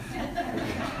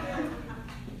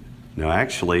No,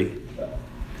 actually,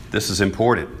 this is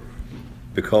important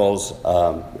because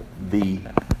the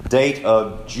date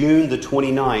of June the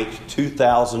 29th,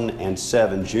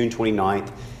 2007, June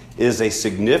 29th, is a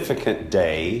significant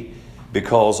day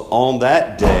because on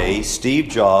that day, Steve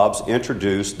Jobs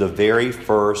introduced the very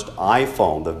first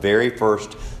iPhone. The very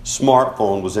first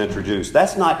smartphone was introduced.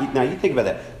 That's not, now you think about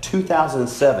that,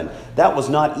 2007. That was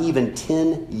not even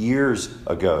 10 years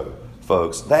ago,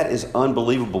 folks. That is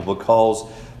unbelievable because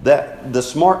that the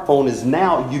smartphone is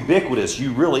now ubiquitous.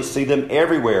 You really see them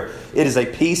everywhere. It is a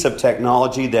piece of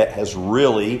technology that has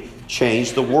really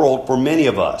changed the world for many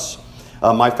of us.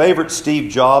 My favorite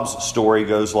Steve Jobs story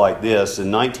goes like this.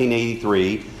 In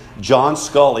 1983, John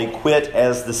Sculley quit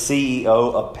as the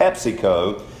CEO of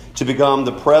PepsiCo to become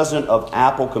the president of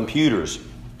Apple Computers.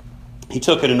 He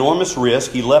took an enormous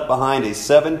risk. He left behind a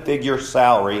seven-figure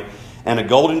salary and a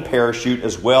golden parachute,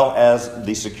 as well as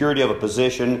the security of a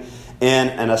position in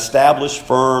an established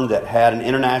firm that had an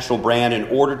international brand, in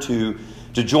order to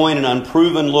join an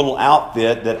unproven little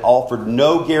outfit that offered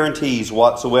no guarantees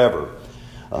whatsoever.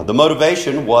 The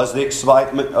motivation was the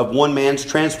excitement of one man's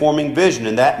transforming vision,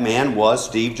 and that man was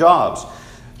Steve Jobs.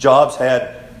 Jobs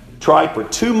had tried for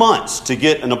 2 months to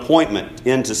get an appointment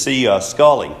in to see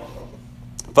Sculley.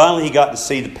 Finally, he got to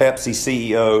see the Pepsi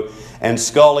CEO, and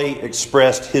Sculley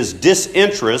expressed his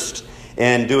disinterest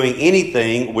in doing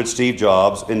anything with Steve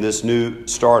Jobs in this new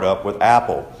startup with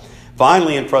Apple.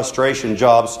 Finally, in frustration,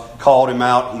 Jobs called him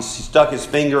out. He stuck his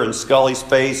finger in Sculley's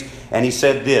face, and he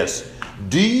said this: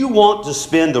 "Do you want to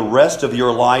spend the rest of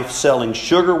your life selling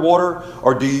sugar water,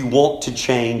 or do you want to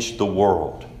change the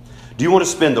world? Do you want to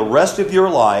spend the rest of your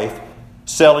life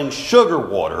selling sugar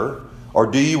water, or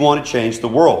do you want to change the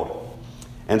world?"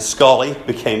 And Sculley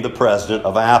became the president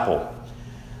of Apple.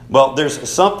 Well, there's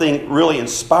something really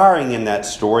inspiring in that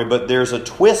story, but there's a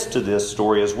twist to this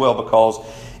story as well, because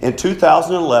in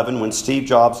 2011, when Steve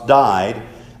Jobs died,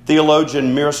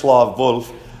 theologian Miroslav Volf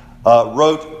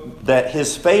wrote that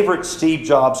his favorite Steve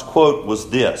Jobs quote was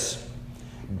this: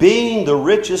 "Being the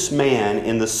richest man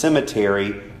in the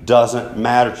cemetery doesn't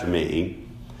matter to me.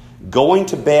 Going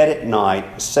to bed at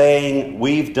night saying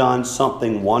we've done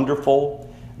something wonderful,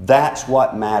 that's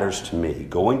what matters to me.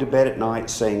 Going to bed at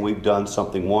night saying we've done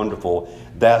something wonderful,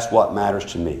 that's what matters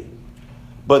to me."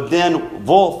 But then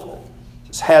Wolf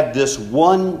had this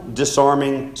one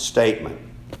disarming statement.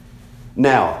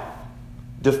 Now,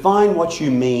 define what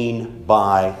you mean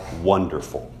by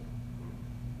wonderful.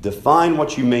 Define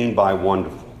what you mean by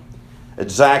wonderful.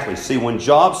 Exactly. See, when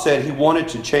Jobs said he wanted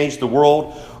to change the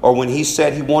world, or when he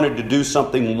said he wanted to do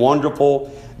something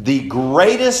wonderful, the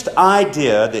greatest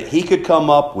idea that he could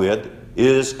come up with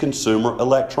is consumer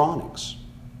electronics.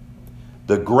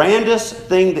 The grandest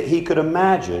thing that he could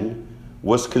imagine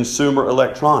was consumer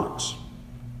electronics.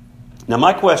 Now,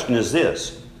 my question is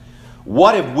this: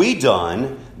 what have we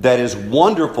done that is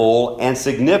wonderful and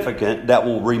significant that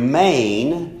will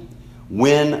remain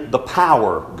when the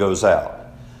power goes out?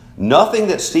 Nothing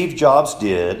that Steve Jobs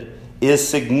did is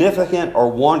significant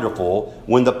or wonderful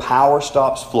when the power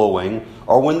stops flowing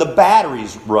or when the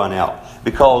batteries run out.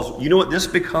 Because you know what this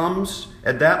becomes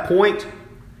at that point?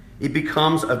 It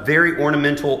becomes a very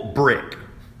ornamental brick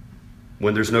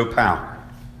when there's no power.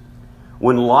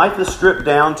 When life is stripped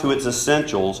down to its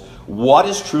essentials, what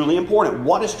is truly important?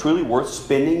 What is truly worth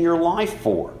spending your life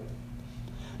for?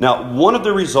 Now, one of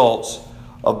the results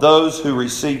of those who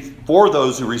receive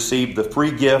the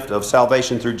free gift of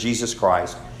salvation through Jesus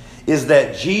Christ is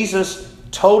that Jesus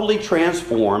totally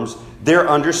transforms their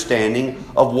understanding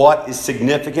of what is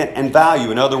significant and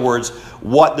value. In other words,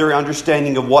 what their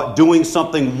understanding of what doing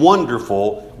something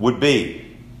wonderful would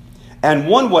be. And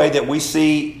one way that we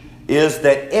see is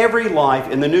that every life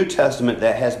in the New Testament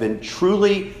that has been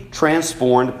truly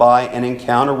transformed by an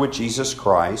encounter with Jesus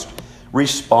Christ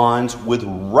responds with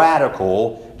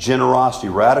radical generosity.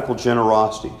 Radical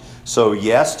generosity. So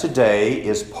yes, today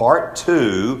is part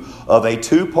 2 of a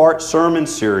 2-part sermon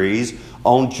series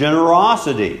on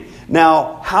generosity.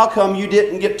 Now, how come you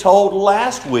didn't get told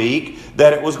last week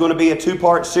that it was going to be a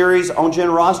 2-part series on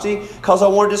generosity? Because I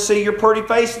wanted to see your pretty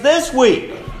face this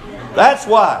week. That's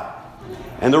why.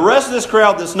 And the rest of this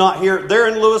crowd that's not here, they're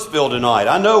in Louisville tonight.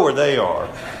 I know where they are.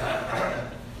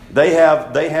 They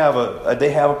have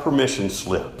a permission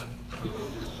slip.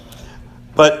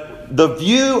 But the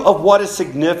view of what is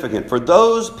significant for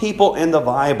those people in the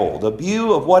Bible, the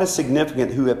view of what is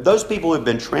significant, those people who have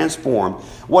been transformed,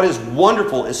 what is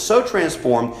wonderful is so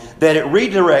transformed that it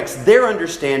redirects their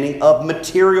understanding of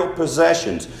material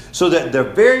possessions, so that the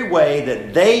very way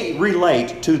that they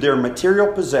relate to their material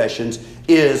possessions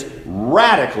is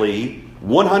radically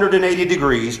 180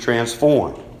 degrees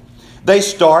transformed. They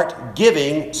start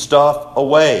giving stuff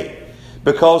away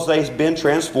because they've been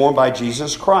transformed by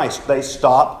Jesus Christ. They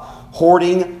stop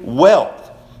hoarding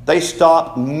wealth. They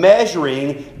stop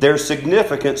measuring their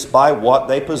significance by what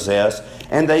they possess,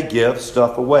 and they give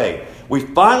stuff away. We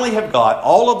finally have got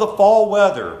all of the fall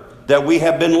weather that we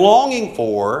have been longing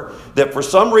for, that for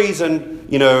some reason,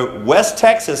 West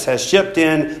Texas has shipped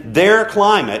in their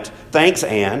climate, thanks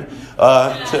Ann,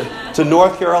 to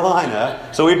North Carolina.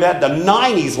 So we've had the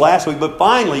 90s last week, but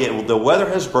finally the weather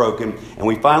has broken, and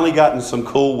we finally gotten some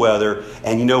cool weather.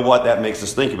 And you know what that makes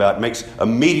us think about? It makes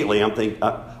immediately, I'm thinking,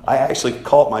 I actually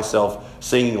caught myself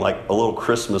singing like a little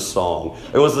Christmas song.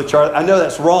 It was the chart. I know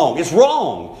that's wrong. It's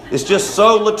wrong. It's just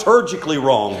so liturgically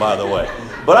wrong, by the way.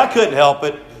 But I couldn't help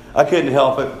it.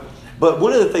 But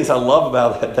one of the things I love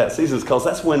about that season is because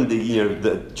that's when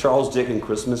the Charles Dickens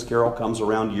Christmas Carol comes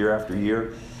around year after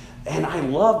year. And I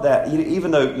love that,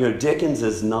 even though Dickens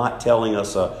is not telling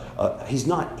us he's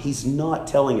not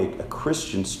telling a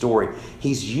Christian story.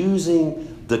 He's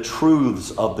using the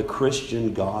truths of the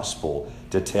Christian gospel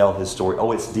to tell his story.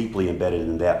 Oh, it's deeply embedded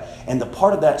in that. And the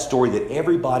part of that story that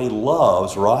everybody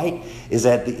loves, right, is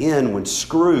at the end when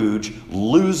Scrooge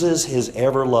loses his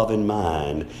ever-loving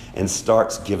mind and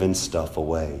starts giving stuff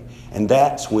away. And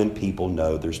that's when people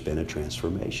know there's been a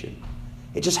transformation.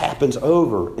 It just happens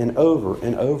over and over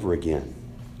and over again.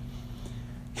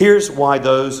 Here's why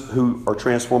those who are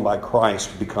transformed by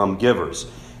Christ become givers.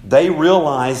 They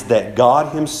realize that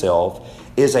God himself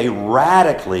is a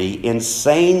radically,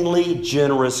 insanely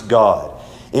generous God.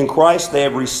 In Christ they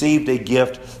have received a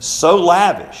gift so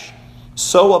lavish,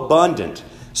 so abundant,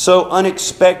 so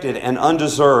unexpected and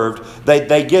undeserved,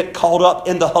 they get caught up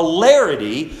in the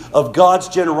hilarity of God's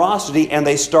generosity and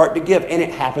they start to give. And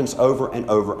it happens over and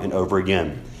over and over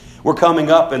again. We're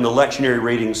coming up in the lectionary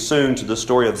reading soon to the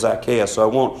story of Zacchaeus, so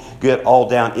I won't get all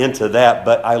down into that,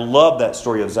 but I love that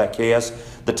story of Zacchaeus,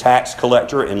 the tax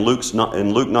collector in Luke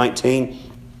 19.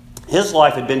 His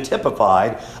life had been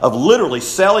typified of literally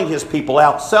selling his people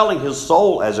out, selling his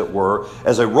soul, as it were,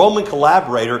 as a Roman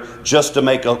collaborator just to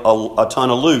make a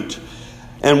ton of loot.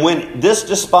 And when this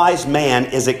despised man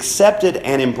is accepted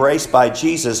and embraced by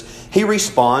Jesus, he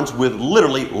responds with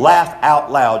literally laugh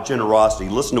out loud generosity.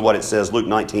 Listen to what it says, Luke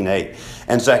 19:8.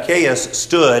 And Zacchaeus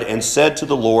stood and said to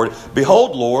the Lord,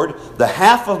 "Behold, Lord, the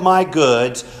half of my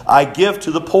goods I give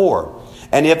to the poor.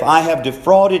 And if I have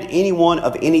defrauded anyone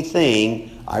of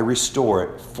anything, I restore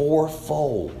it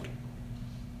fourfold."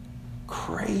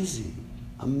 Crazy,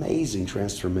 amazing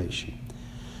transformation.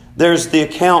 There's the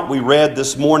account we read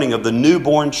this morning of the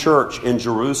newborn church in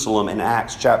Jerusalem in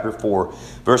Acts chapter 4,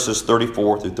 verses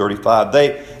 34 through 35.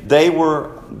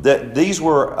 These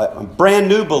were brand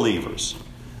new believers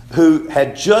who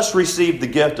had just received the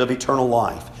gift of eternal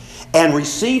life. And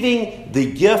receiving the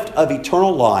gift of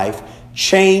eternal life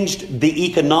changed the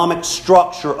economic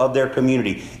structure of their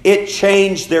community. It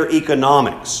changed their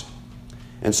economics.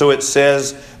 And so it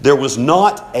says, there was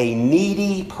not a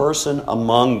needy person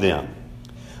among them.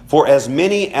 For as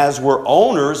many as were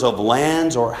owners of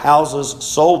lands or houses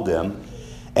sold them,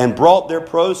 and brought their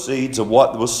proceeds of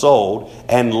what was sold,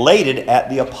 and laid it at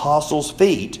the apostles'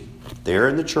 feet, there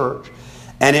in the church,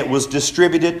 and it was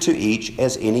distributed to each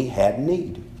as any had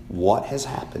need. What has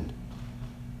happened?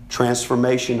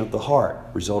 Transformation of the heart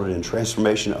resulted in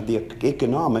transformation of the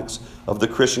economics of the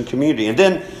Christian community. And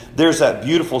then there's that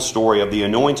beautiful story of the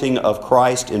anointing of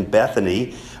Christ in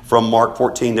Bethany from Mark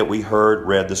 14 that we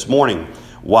read this morning.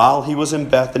 While he was in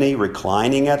Bethany,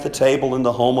 reclining at the table in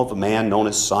the home of a man known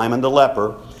as Simon the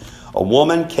leper, a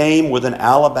woman came with an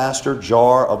alabaster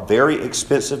jar of very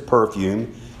expensive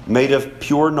perfume made of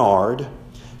pure nard.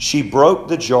 She broke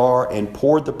the jar and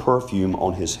poured the perfume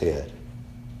on his head.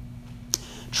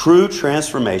 True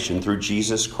transformation through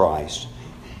Jesus Christ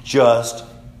just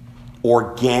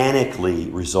organically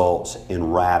results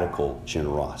in radical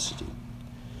generosity.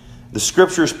 The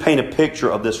Scriptures paint a picture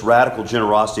of this radical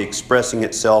generosity expressing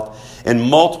itself in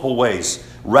multiple ways.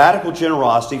 Radical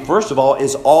generosity, first of all,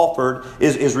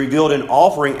 is revealed in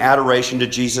offering adoration to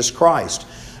Jesus Christ.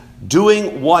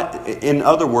 Doing what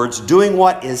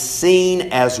is seen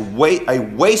as a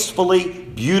wastefully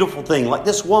beautiful thing. Like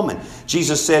this woman,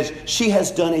 Jesus said, she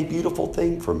has done a beautiful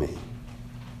thing for me.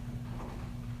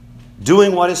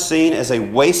 Doing what is seen as a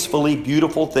wastefully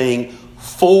beautiful thing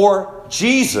for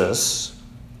Jesus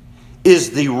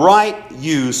is the right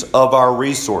use of our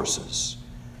resources.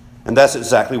 And that's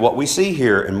exactly what we see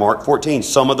here in Mark 14.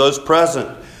 Some of those present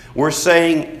were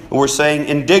saying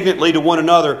indignantly to one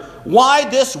another, "Why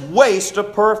this waste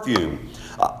of perfume?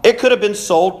 It could have been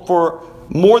sold for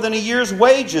more than a year's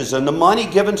wages and the money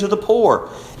given to the poor."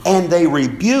 And they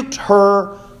rebuked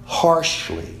her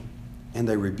harshly. and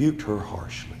they rebuked her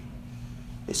harshly.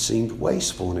 It seemed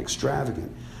wasteful and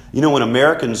extravagant. You know, when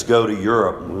Americans go to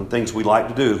Europe, one of the things we like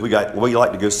to do is we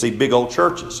like to go see big old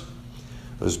churches.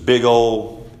 Those big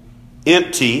old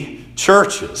empty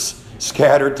churches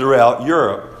scattered throughout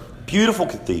Europe. Beautiful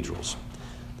cathedrals.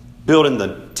 Built in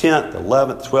the 10th,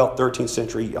 11th, 12th, 13th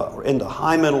century, into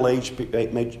high Middle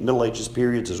Ages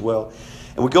periods as well.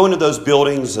 And we go into those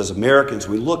buildings as Americans,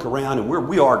 we look around and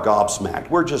we are gobsmacked.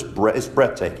 It's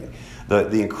breathtaking.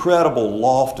 The incredible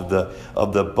loft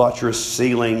of the buttressed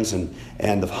ceilings and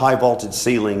the high vaulted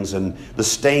ceilings and the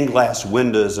stained glass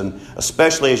windows, and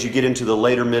especially as you get into the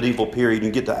later medieval period, you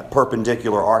get that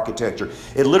perpendicular architecture.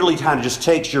 It literally kind of just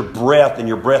takes your breath, and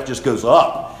your breath just goes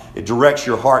up. It directs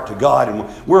your heart to God,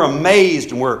 and we're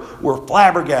amazed and we're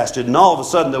flabbergasted, and all of a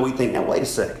sudden, though, we think, now wait a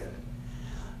second.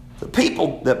 The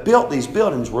people that built these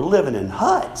buildings were living in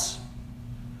huts.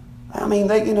 I mean,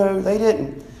 they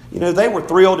were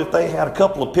thrilled if they had a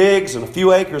couple of pigs and a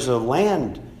few acres of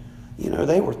land.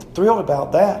 They were thrilled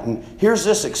about that. And here's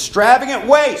this extravagant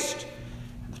waste.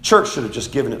 The church should have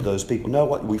just given it to those people. No,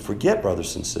 what we forget,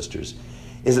 brothers and sisters,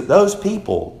 is that those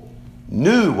people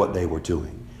knew what they were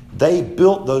doing. They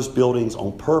built those buildings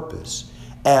on purpose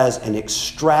as an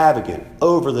extravagant,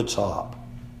 over-the-top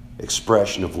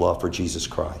expression of love for Jesus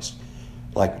Christ.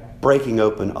 Like breaking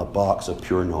open a box of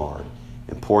pure nard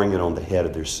and pouring it on the head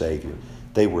of their Savior.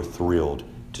 They were thrilled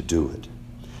to do it.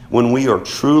 When we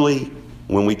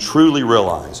truly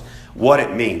realize what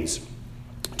it means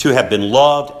to have been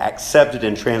loved, accepted,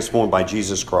 and transformed by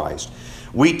Jesus Christ,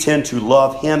 we tend to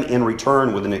love Him in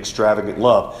return with an extravagant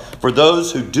love. For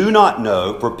those who do not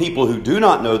know, for people who do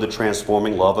not know the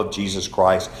transforming love of Jesus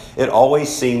Christ, it always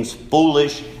seems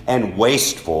foolish and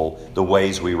wasteful the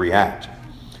ways we react.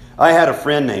 I had a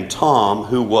friend named Tom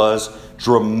who was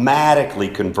dramatically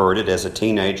converted as a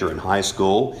teenager in high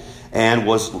school and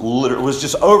was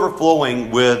just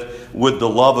overflowing with the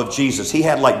love of Jesus. He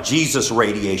had like Jesus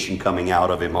radiation coming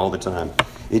out of him all the time.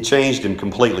 It changed him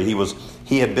completely.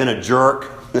 He had been a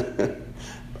jerk.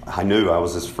 I knew I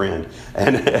was his friend.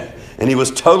 And he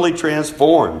was totally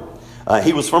transformed.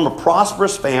 He was from a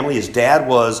prosperous family. His dad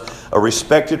was a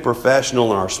respected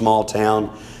professional in our small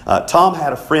town. Tom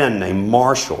had a friend named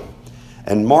Marshall.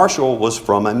 And Marshall was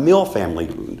from a mill family.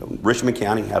 Richmond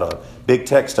County had a big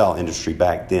textile industry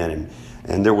back then.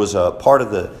 And there was a part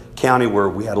of the county where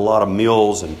we had a lot of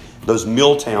mills. And those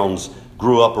mill towns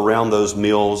grew up around those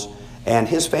mills. And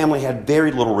his family had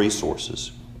very little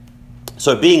resources.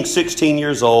 So being 16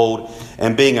 years old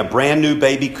and being a brand new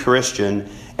baby Christian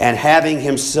and having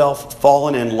himself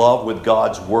fallen in love with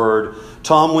God's Word,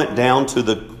 Tom went down to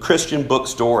the Christian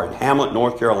bookstore in Hamlet,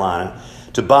 North Carolina,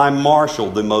 to buy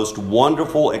Marshall the most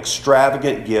wonderful,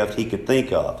 extravagant gift he could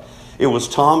think of. It was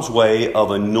Tom's way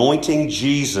of anointing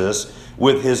Jesus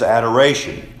with his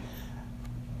adoration.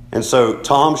 And so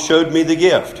Tom showed me the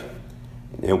gift.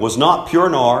 It was not pure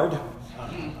nard.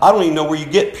 I don't even know where you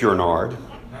get pure nard.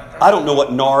 I don't know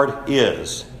what nard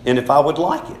is, and if I would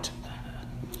like it.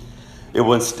 It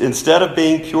was, instead of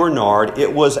being pure nard,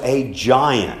 it was a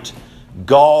giant,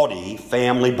 gaudy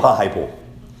family Bible.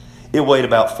 It weighed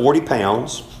about 40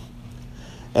 pounds.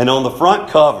 And on the front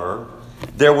cover,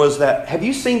 there was that. Have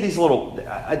you seen these little,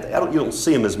 you don't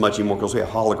see them as much anymore because we have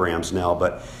holograms now,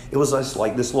 but it was just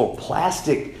like this little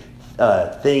plastic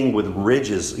thing with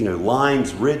ridges,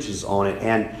 lines, ridges on it.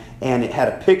 And it had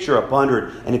a picture up under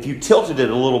it. And if you tilted it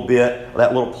a little bit,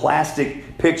 that little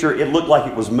plastic picture, it looked like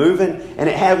it was moving. And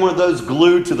it had one of those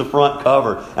glued to the front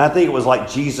cover. And I think it was like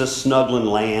Jesus snuggling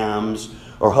lambs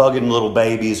or hugging little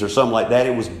babies or something like that.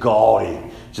 It was gaudy.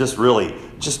 Just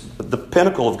the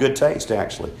pinnacle of good taste,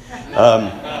 actually.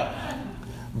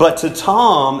 But to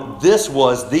Tom, this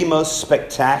was the most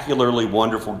spectacularly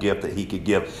wonderful gift that he could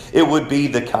give. It would be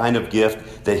the kind of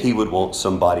gift that he would want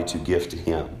somebody to give to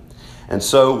him. And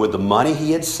so with the money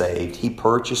he had saved, he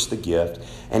purchased the gift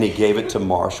and he gave it to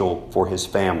Marshall for his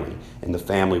family. And the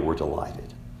family were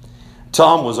delighted.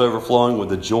 Tom was overflowing with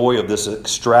the joy of this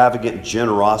extravagant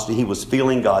generosity. He was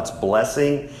feeling God's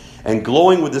blessing and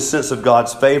glowing with the sense of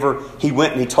God's favor. He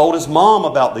went and he told his mom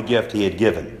about the gift he had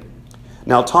given.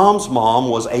 Now, Tom's mom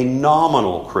was a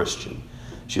nominal Christian.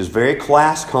 She was very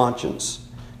class conscious,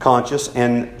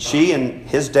 and she and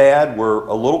his dad were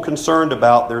a little concerned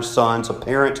about their son's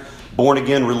apparent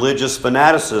born-again religious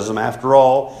fanaticism. After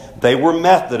all, they were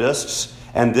Methodists,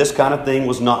 and this kind of thing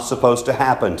was not supposed to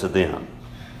happen to them.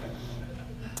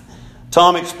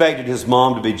 Tom expected his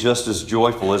mom to be just as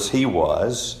joyful as he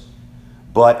was,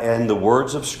 but in the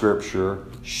words of Scripture,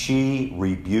 she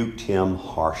rebuked him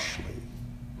harshly.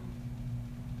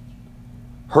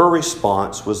 Her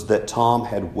response was that Tom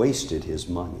had wasted his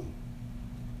money.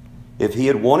 If he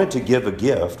had wanted to give a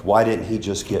gift, why didn't he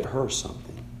just get her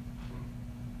something?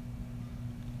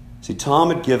 See, Tom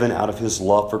had given out of his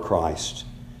love for Christ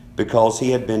because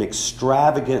he had been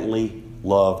extravagantly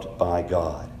loved by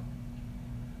God.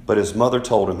 But his mother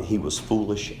told him he was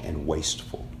foolish and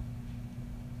wasteful.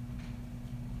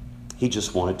 He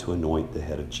just wanted to anoint the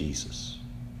head of Jesus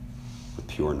with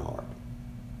pure nard.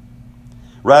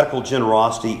 Radical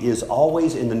generosity is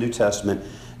always in the New Testament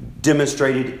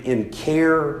demonstrated in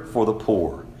care for the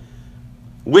poor,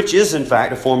 which is in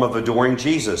fact a form of adoring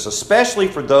Jesus, especially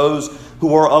for those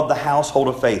who are of the household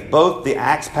of faith. Both the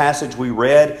Acts passage we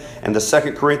read and the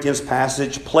 2 Corinthians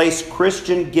passage place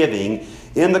Christian giving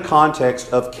in the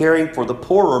context of caring for the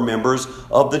poorer members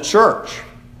of the church.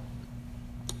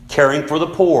 Caring for the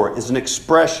poor is an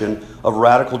expression of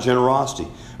radical generosity.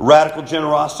 Radical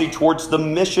generosity towards the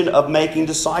mission of making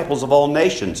disciples of all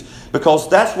nations, because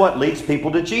that's what leads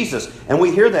people to Jesus. And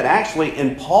we hear that actually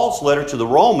in Paul's letter to the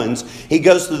Romans. He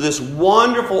goes through this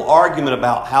wonderful argument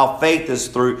about how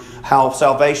how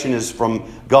salvation is from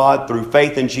God through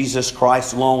faith in Jesus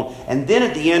Christ alone. And then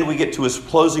at the end we get to his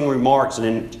closing remarks.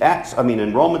 And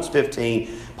in Romans 15,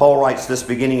 Paul writes this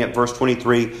beginning at verse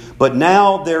 23, "But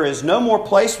now there is no more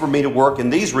place for me to work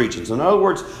in these regions." In other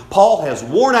words, Paul has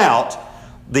worn out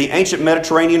the ancient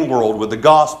Mediterranean world with the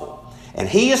gospel. And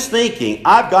he is thinking,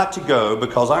 I've got to go,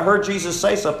 because I heard Jesus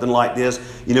say something like this.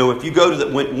 If you go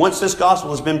to once this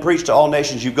gospel has been preached to all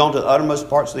nations, you've gone to the uttermost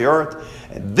parts of the earth,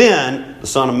 and then the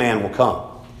Son of Man will come.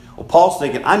 Well, Paul's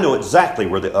thinking, I know exactly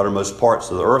where the uttermost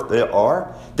parts of the earth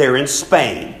are. They're in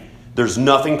Spain. There's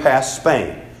nothing past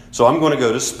Spain. So I'm going to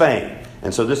go to Spain.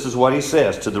 And so this is what he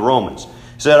says to the Romans.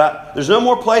 He said, there's no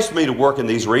more place for me to work in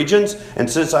these regions, and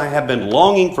since I have been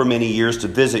longing for many years to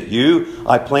visit you,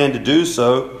 I plan to do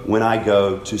so when I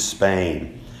go to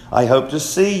Spain. I hope to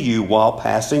see you while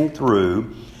passing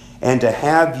through, and to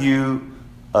have you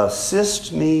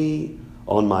assist me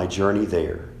on my journey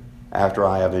there, after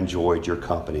I have enjoyed your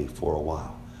company for a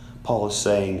while. Paul is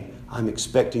saying, I'm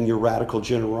expecting your radical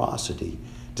generosity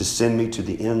to send me to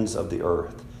the ends of the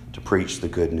earth to preach the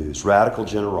good news. Radical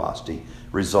generosity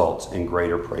results in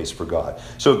greater praise for God.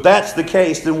 So if that's the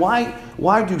case, then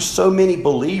why do so many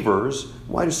believers,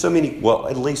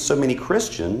 at least so many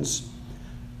Christians,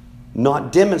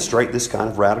 not demonstrate this kind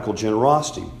of radical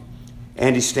generosity?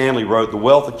 Andy Stanley wrote, the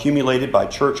wealth accumulated by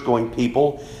church-going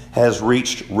people has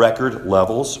reached record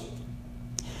levels.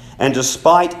 And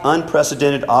despite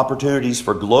unprecedented opportunities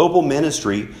for global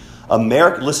ministry,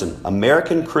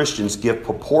 American Christians give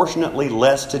proportionately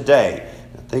less today.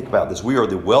 Now think about this. We are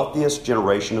the wealthiest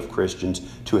generation of Christians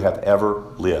to have ever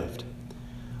lived.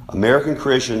 American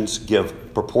Christians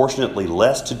give proportionately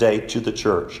less today to the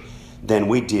church than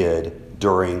we did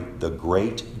during the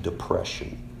Great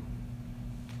Depression.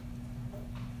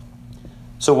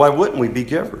 So why wouldn't we be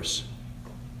givers?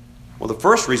 Well, the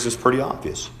first reason is pretty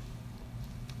obvious.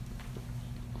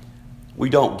 We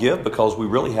don't give because we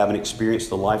really haven't experienced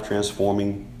the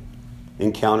life-transforming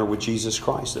encounter with Jesus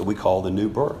Christ that we call the new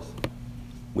birth.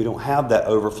 We don't have that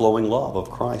overflowing love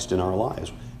of Christ in our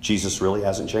lives. Jesus really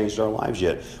hasn't changed our lives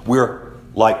yet. We're,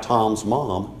 like Tom's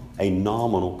mom, a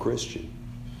nominal Christian.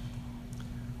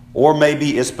 Or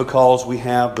maybe it's because we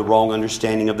have the wrong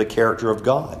understanding of the character of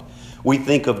God. We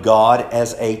think of God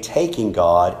as a taking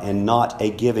God and not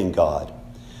a giving God.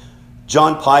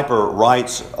 John Piper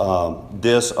writes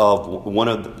this of one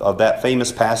of that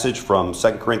famous passage from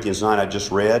 2 Corinthians 9 I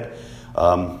just read.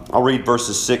 I'll read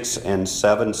verses 6 and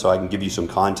 7 so I can give you some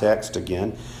context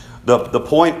again. The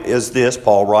point is this,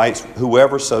 Paul writes,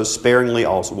 whoever sows sparingly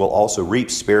will also reap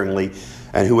sparingly,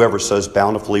 and whoever sows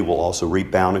bountifully will also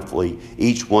reap bountifully.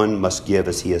 Each one must give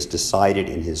as he has decided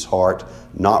in his heart,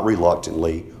 not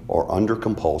reluctantly or under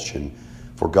compulsion,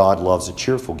 for God loves a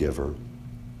cheerful giver.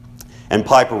 And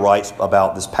Piper writes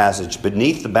about this passage,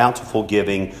 beneath the bountiful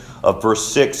giving of verse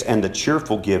 6 and the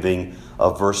cheerful giving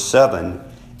of verse 7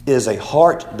 is a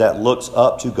heart that looks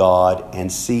up to God and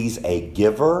sees a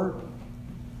giver,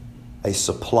 a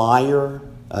supplier,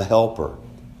 a helper.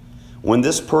 When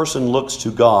this person looks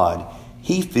to God,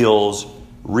 he feels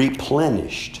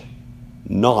replenished,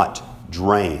 not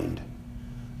drained.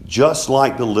 Just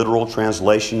like the literal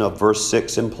translation of verse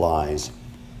 6 implies,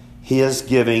 his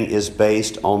giving is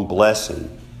based on blessing,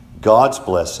 God's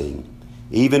blessing.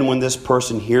 Even when this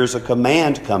person hears a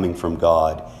command coming from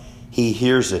God, he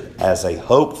hears it as a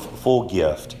hopeful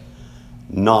gift,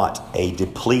 not a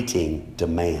depleting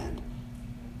demand.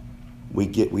 We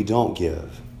don't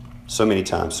give so many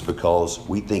times because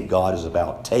we think God is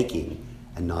about taking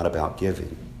and not about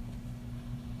giving.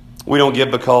 We don't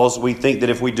give because we think that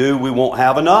if we do, we won't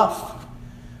have enough.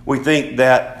 We think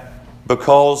that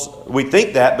because we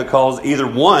think that because either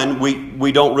one,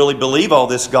 we don't really believe all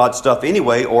this God stuff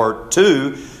anyway, or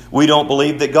two, we don't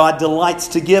believe that God delights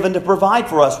to give and to provide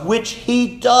for us, which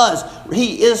He does.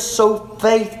 He is so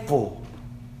faithful.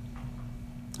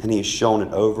 And He has shown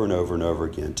it over and over and over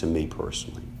again to me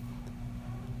personally.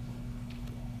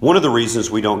 One of the reasons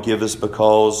we don't give is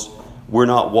because we're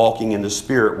not walking in the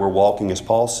Spirit. We're walking, as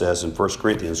Paul says in 1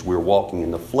 Corinthians, we're walking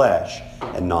in the flesh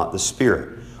and not the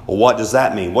Spirit. Well, what does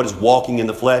that mean? What does walking in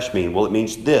the flesh mean? Well, it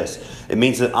means this. It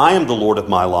means that I am the Lord of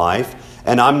my life,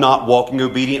 and I'm not walking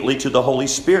obediently to the Holy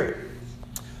Spirit.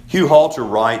 Hugh Halter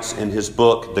writes in his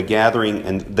book, The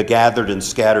Gathered and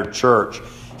Scattered Church,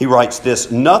 he writes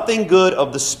this: nothing good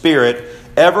of the Spirit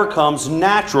ever comes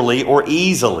naturally or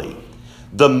easily.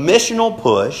 The missional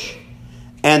push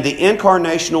and the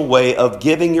incarnational way of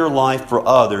giving your life for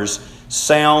others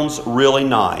sounds really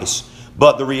nice.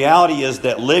 But the reality is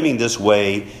that living this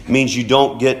way means you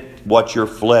don't get what your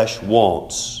flesh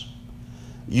wants.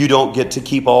 You don't get to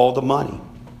keep all the money.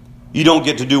 You don't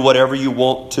get to do whatever you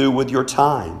want to with your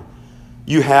time.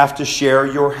 You have to share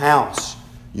your house,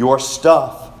 your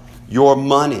stuff, your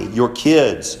money, your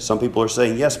kids. Some people are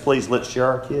saying, yes, please, let's share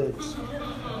our kids.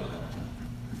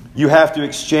 You have to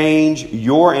exchange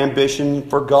your ambition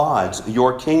for God's,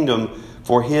 your kingdom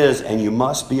for His, and you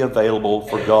must be available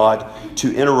for God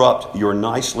to interrupt your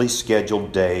nicely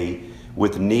scheduled day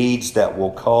with needs that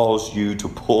will cause you to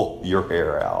pull your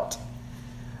hair out.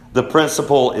 The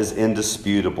principle is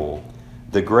indisputable.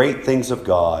 The great things of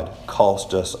God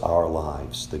cost us our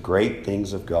lives. The great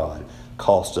things of God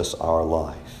cost us our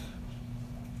life.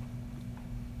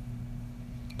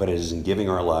 But it is in giving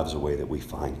our lives away that we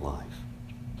find life.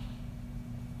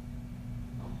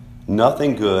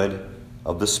 Nothing good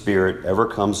of the Spirit ever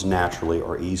comes naturally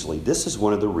or easily. This is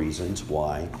one of the reasons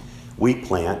why we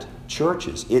plant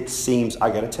churches. It seems,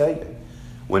 I got to tell you,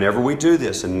 whenever we do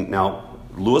this, and now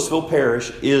Louisville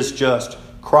Parish is just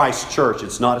Christ Church.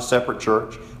 It's not a separate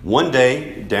church. One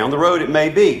day down the road it may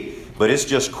be, but it's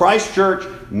just Christ Church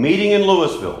meeting in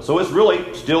Louisville. So it's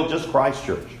really still just Christ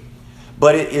Church.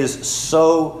 But it is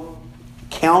so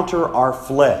counter our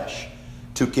flesh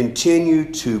to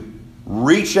continue to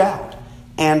reach out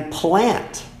and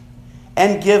plant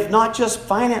and give not just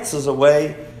finances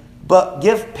away, but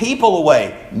give people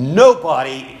away.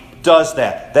 Nobody does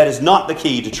that. That is not the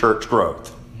key to church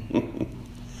growth.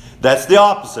 That's the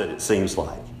opposite, it seems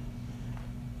like.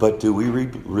 But do we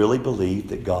really believe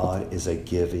that God is a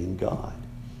giving God?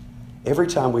 Every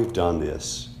time we've done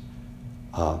this,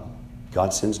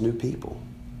 God sends new people.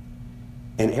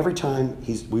 And every time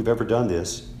we've ever done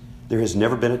this, there has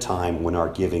never been a time when our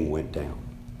giving went down.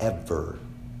 Ever.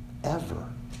 Ever.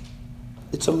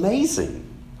 It's amazing.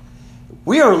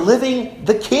 We are living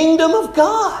the kingdom of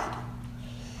God.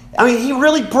 I mean, He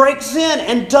really breaks in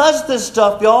and does this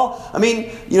stuff, y'all. I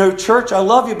mean, church, I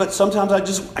love you, but sometimes I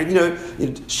just,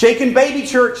 shaken baby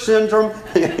church syndrome.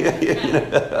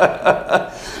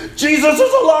 Jesus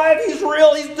is alive. He's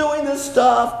real. He's doing this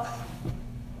stuff.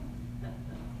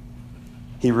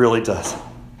 He really does.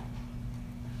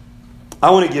 I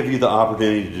want to give you the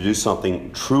opportunity to do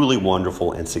something truly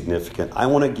wonderful and significant. I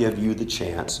want to give you the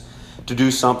chance to do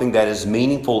something that is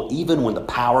meaningful even when the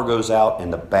power goes out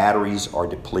and the batteries are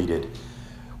depleted.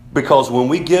 Because when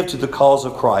we give to the cause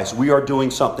of Christ, we are doing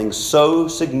something so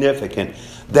significant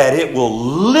that it will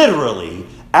literally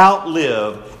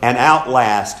outlive and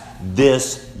outlast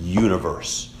this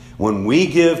universe. When we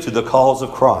give to the cause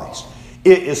of Christ,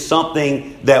 it is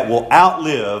something that will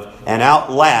outlive and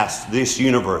outlast this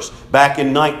universe. Back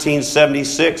in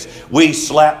 1976, we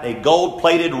slapped a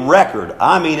gold-plated record.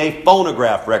 I mean a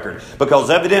phonograph record.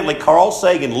 Because evidently Carl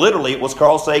Sagan, literally it was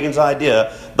Carl Sagan's idea,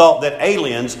 thought that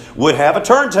aliens would have a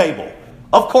turntable.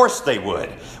 Of course they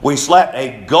would. We slapped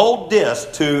a gold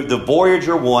disc to the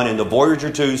Voyager 1 and the Voyager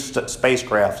 2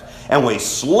 spacecraft, and we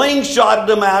slingshotted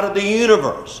them out of the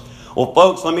universe. Well,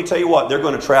 folks, let me tell you what. They're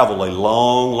going to travel a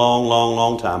long, long, long,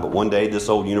 long time. But one day this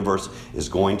old universe is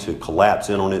going to collapse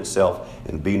in on itself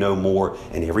and be no more.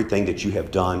 And everything that you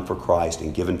have done for Christ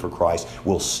and given for Christ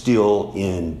will still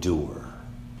endure.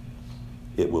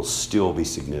 It will still be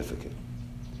significant.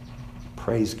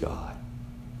 Praise God.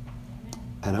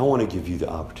 And I want to give you the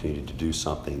opportunity to do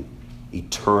something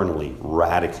eternally,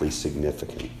 radically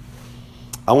significant.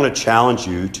 I want to challenge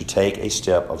you to take a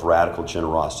step of radical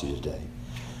generosity today.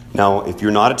 Now, if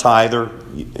you're not a tither,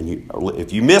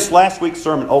 if you missed last week's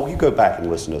sermon, you go back and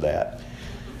listen to that.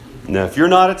 Now, if you're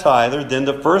not a tither, then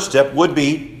the first step would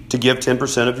be to give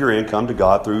 10% of your income to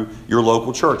God through your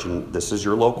local church. And this is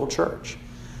your local church.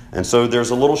 And so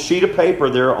there's a little sheet of paper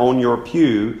there on your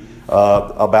pew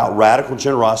about radical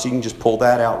generosity. You can just pull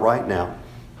that out right now.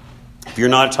 If you're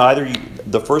not a tither,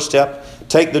 the first step,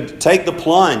 take the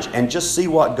plunge and just see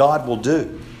what God will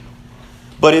do.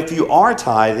 But if you are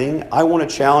tithing, I want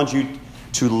to challenge you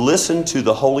to listen to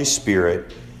the Holy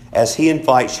Spirit as He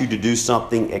invites you to do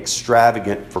something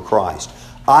extravagant for Christ.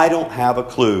 I don't have a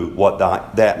clue what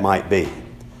that might be.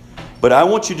 But I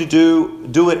want you to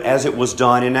do it as it was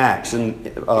done in Acts. In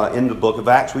the book of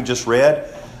Acts we just read,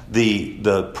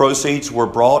 the proceeds were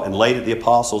brought and laid at the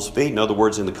apostles' feet. In other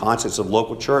words, in the context of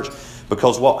local church.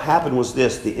 Because what happened was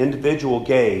this: the individual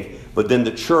gave, but then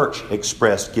the church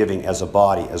expressed giving as a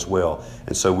body as well.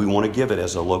 And so we want to give it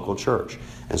as a local church.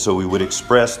 And so we would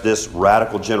express this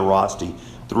radical generosity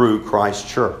through Christ's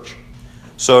church.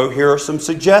 So here are some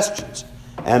suggestions.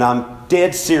 And I'm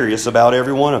dead serious about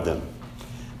every one of them.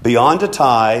 Beyond a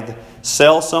tithe,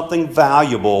 sell something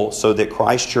valuable so that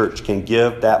Christ Church can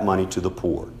give that money to the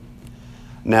poor.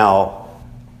 Now,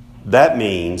 that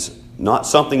means not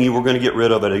something you were going to get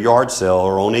rid of at a yard sale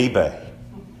or on eBay,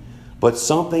 but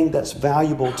something that's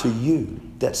valuable to you,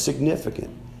 that's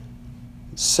significant.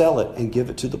 Sell it and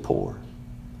give it to the poor.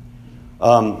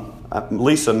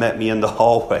 Lisa met me in the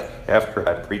hallway after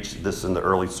I preached this in the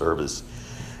early service,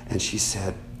 and she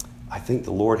said, I think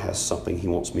the Lord has something He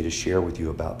wants me to share with you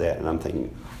about that. And I'm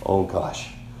thinking, oh gosh,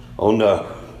 oh no.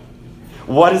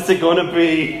 What is it going to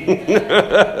be?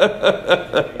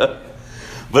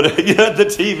 But the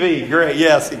TV, great,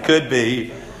 yes, it could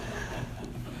be.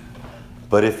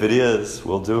 But if it is,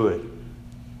 we'll do it.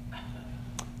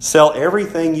 Sell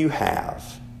everything you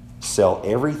have, sell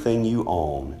everything you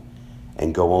own,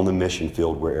 and go on the mission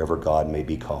field wherever God may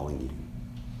be calling you.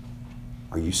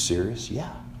 Are you serious?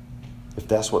 Yeah. If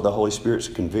that's what the Holy Spirit's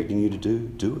convicting you to do,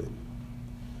 do it.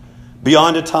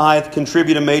 Beyond a tithe,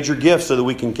 contribute a major gift so that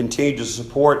we can continue to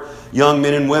support young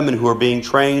men and women who are being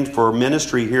trained for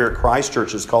ministry here at Christ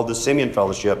Church. It's called the Simeon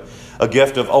Fellowship. A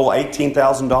gift of,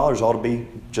 $18,000 ought to be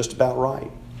just about right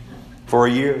for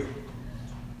a year.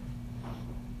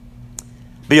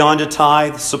 Beyond a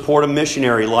tithe, support a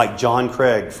missionary like John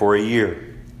Craig for a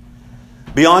year.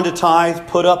 Beyond a tithe,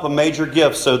 put up a major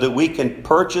gift so that we can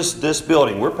purchase this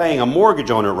building. We're paying a mortgage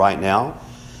on it right now.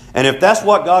 And if that's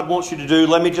what God wants you to do,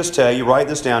 let me just tell you, write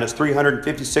this down. It's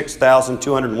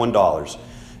 $356,201.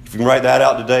 If you can write that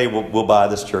out today, we'll buy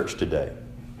this church today.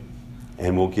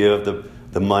 And we'll give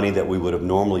the money that we would have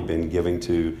normally been giving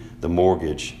to the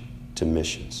mortgage to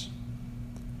missions.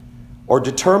 Or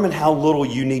determine how little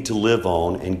you need to live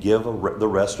on and give the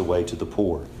rest away to the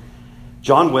poor.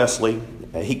 John Wesley,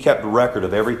 he kept a record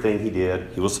of everything he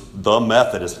did. He was the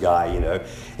Methodist guy, you know.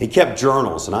 He kept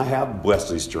journals, and I have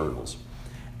Wesley's journals.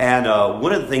 And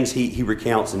one of the things he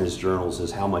recounts in his journals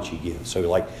is how much he gives. So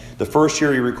like the first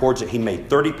year he records that he made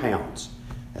 30 pounds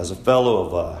as a fellow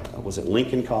of, was it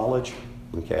Lincoln College?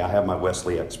 Okay, I have my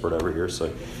Wesley expert over here.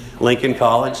 So Lincoln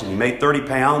College, and he made 30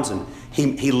 pounds, and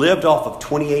he lived off of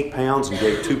 28 pounds and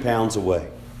gave 2 pounds away.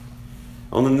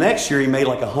 On the next year, he made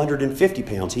like 150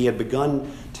 pounds. He had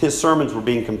begun, his sermons were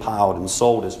being compiled and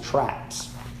sold as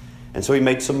tracts. And so he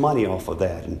made some money off of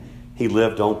that. And he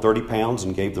lived on 30 pounds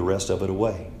and gave the rest of it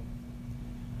away.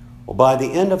 Well, by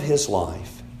the end of his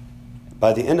life in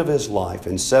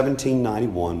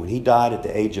 1791, when he died at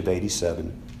the age of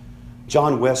 87,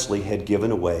 John Wesley had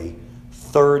given away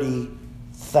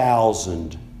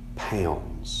 30,000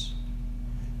 pounds.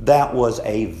 That was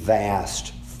a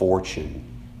vast fortune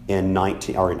in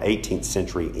 18th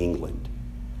century England.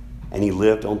 And he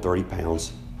lived on 30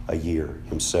 pounds a year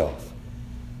himself.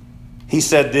 He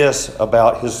said this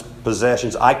about his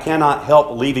possessions: I cannot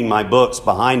help leaving my books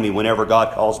behind me whenever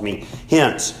God calls me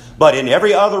hence, but in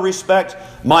every other respect,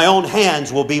 my own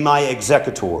hands will be my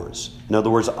executors. In other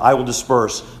words, I will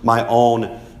disperse my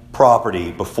own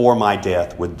property before my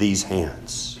death with these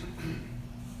hands.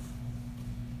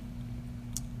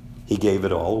 He gave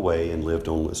it all away and lived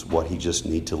on what he just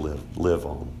needed to live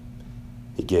on.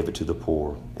 He gave it to the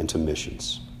poor and to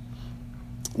missions.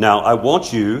 Now, I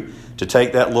want you to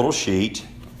take that little sheet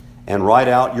and write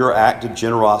out your act of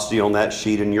generosity on that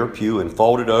sheet in your pew and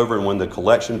fold it over, and when the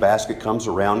collection basket comes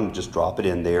around, just drop it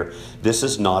in there. This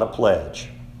is not a pledge.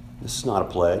 This is not a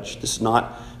pledge. This is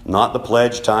not the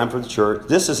pledge time for the church.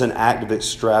 This is an act of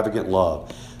extravagant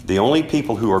love. The only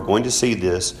people who are going to see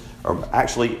this are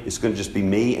actually, it's going to just be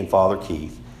me and Father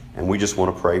Keith, and we just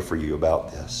want to pray for you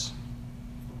about this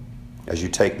as you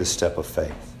take this step of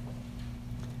faith.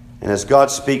 And as God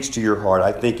speaks to your heart,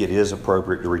 I think it is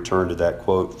appropriate to return to that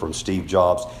quote from Steve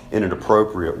Jobs in an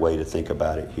appropriate way to think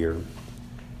about it here.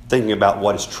 Thinking about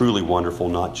what is truly wonderful,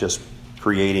 not just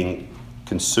creating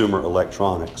consumer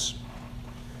electronics.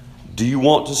 Do you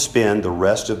want to spend the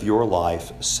rest of your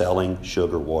life selling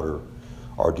sugar water,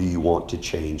 or do you want to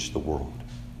change the world?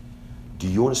 Do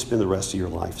you want to spend the rest of your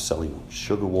life selling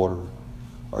sugar water?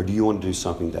 Or do you want to do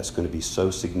something that's going to be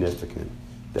so significant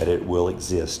that it will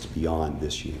exist beyond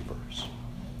this universe?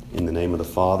 In the name of the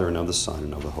Father, and of the Son,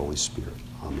 and of the Holy Spirit.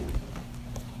 Amen.